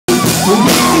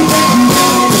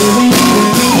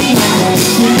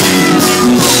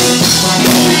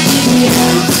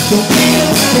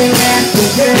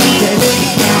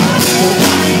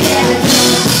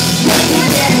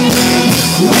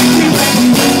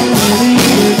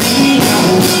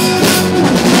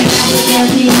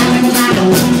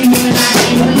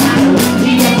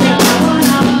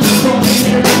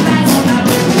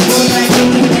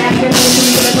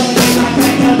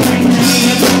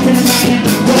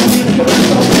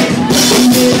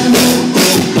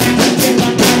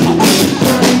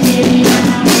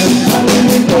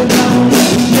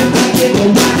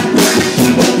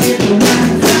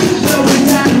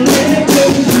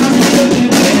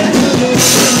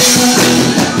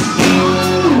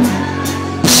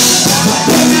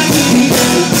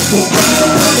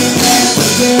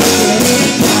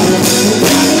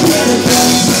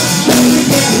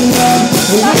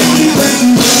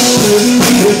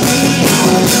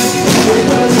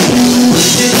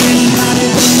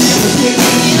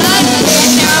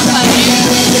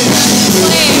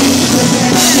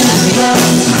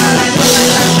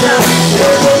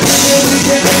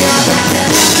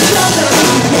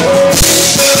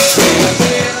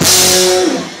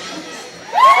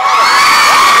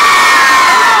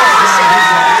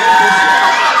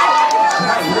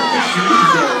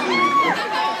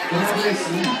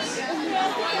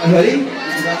Ready?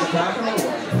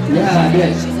 Yeah, I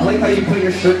did. I like how you put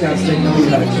your shirt down so they know you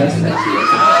have a chest next to you.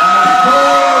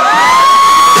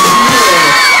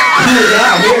 Cool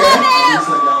down here.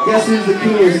 Guess who's the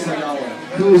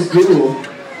coolest ghoul? I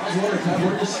was wondering, can I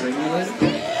wear this string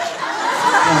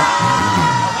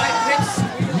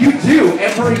You do,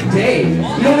 every day.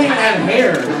 You don't even have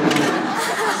hair.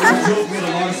 That joke made a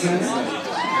lot of sense.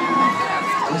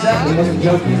 Exactly, it wasn't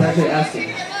joking, he was actually asking.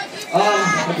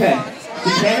 Okay.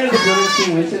 Did Canada the girls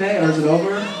team win today, or is it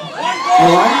over?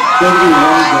 What?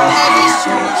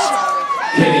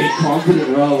 Okay, confident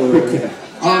roller.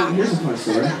 Here's a fun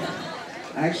story. I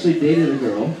actually dated a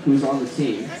girl who's on the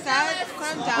team. Is that what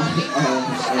I'm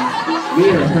doubting? Me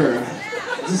or her.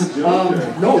 Is this a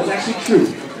joke? No, it's actually true.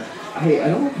 Hey, I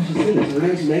don't know if she's in this. Her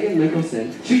name's Megan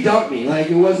Mickelson. She dumped me, like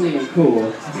it wasn't even cool.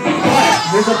 But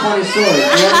here's a funny story. You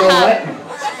wanna know what?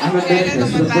 I'm admitting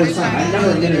this for the first time. I never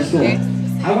admitted to school.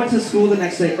 I went to school the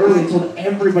next day early and told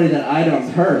everybody that I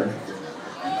dumped her.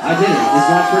 I didn't. It's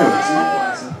not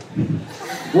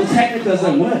true. Well, technically, I was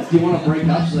like, what? Do you want to break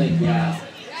up? She's like, yeah.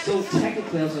 So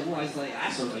technically, I was like, well, I was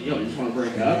like, yo, you just want to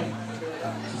break up?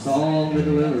 It's all the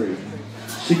delivery.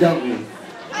 She dumped me.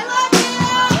 I love you!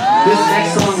 This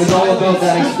next song is all about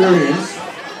that experience.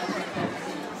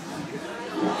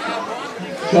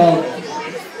 Called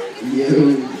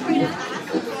You.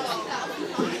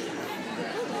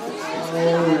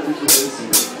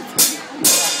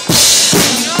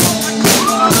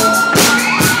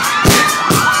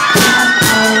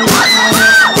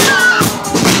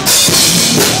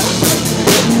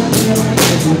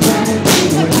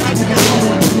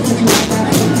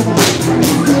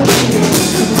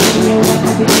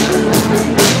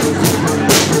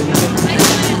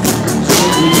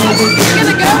 You're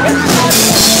gonna go?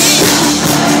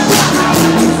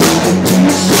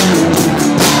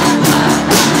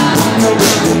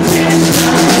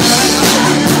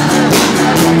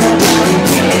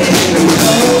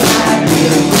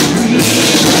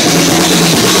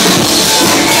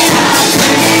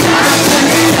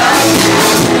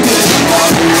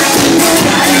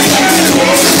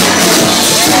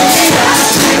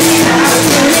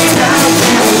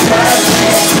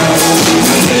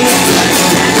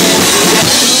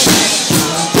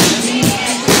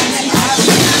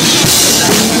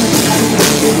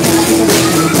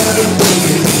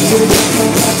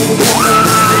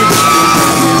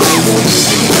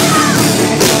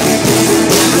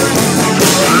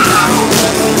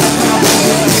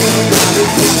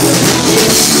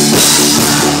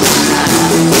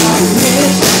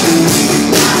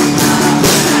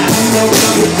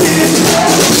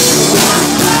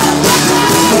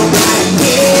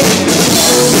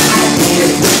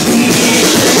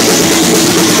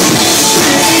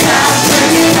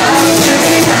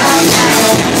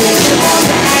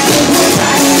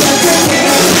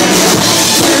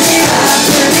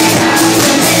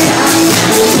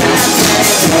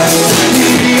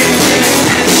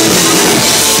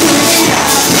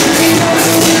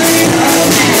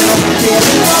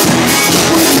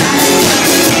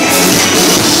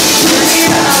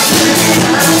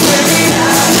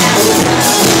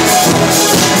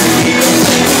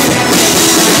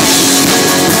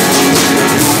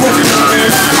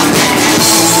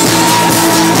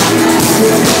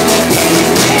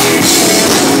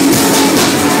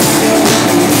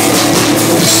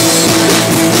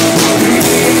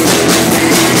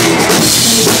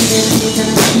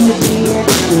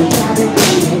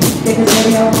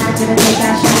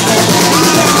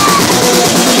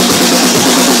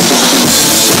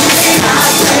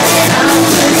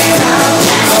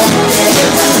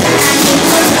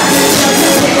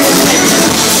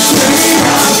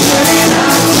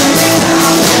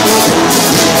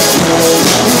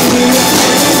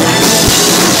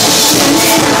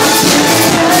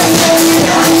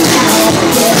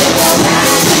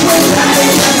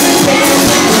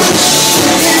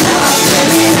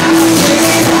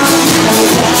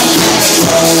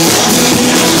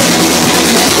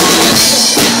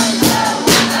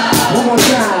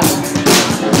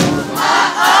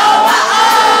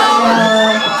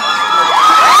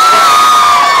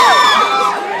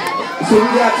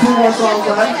 2 more songs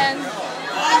left.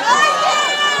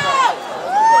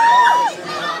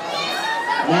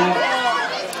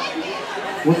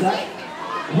 What's that?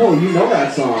 Oh, you know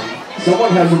that song.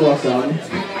 Someone has a love song.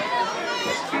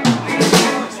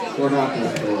 We're not going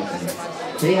to play it.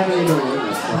 They haven't even learned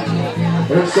this song.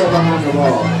 They're still behind the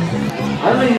ball. I don't even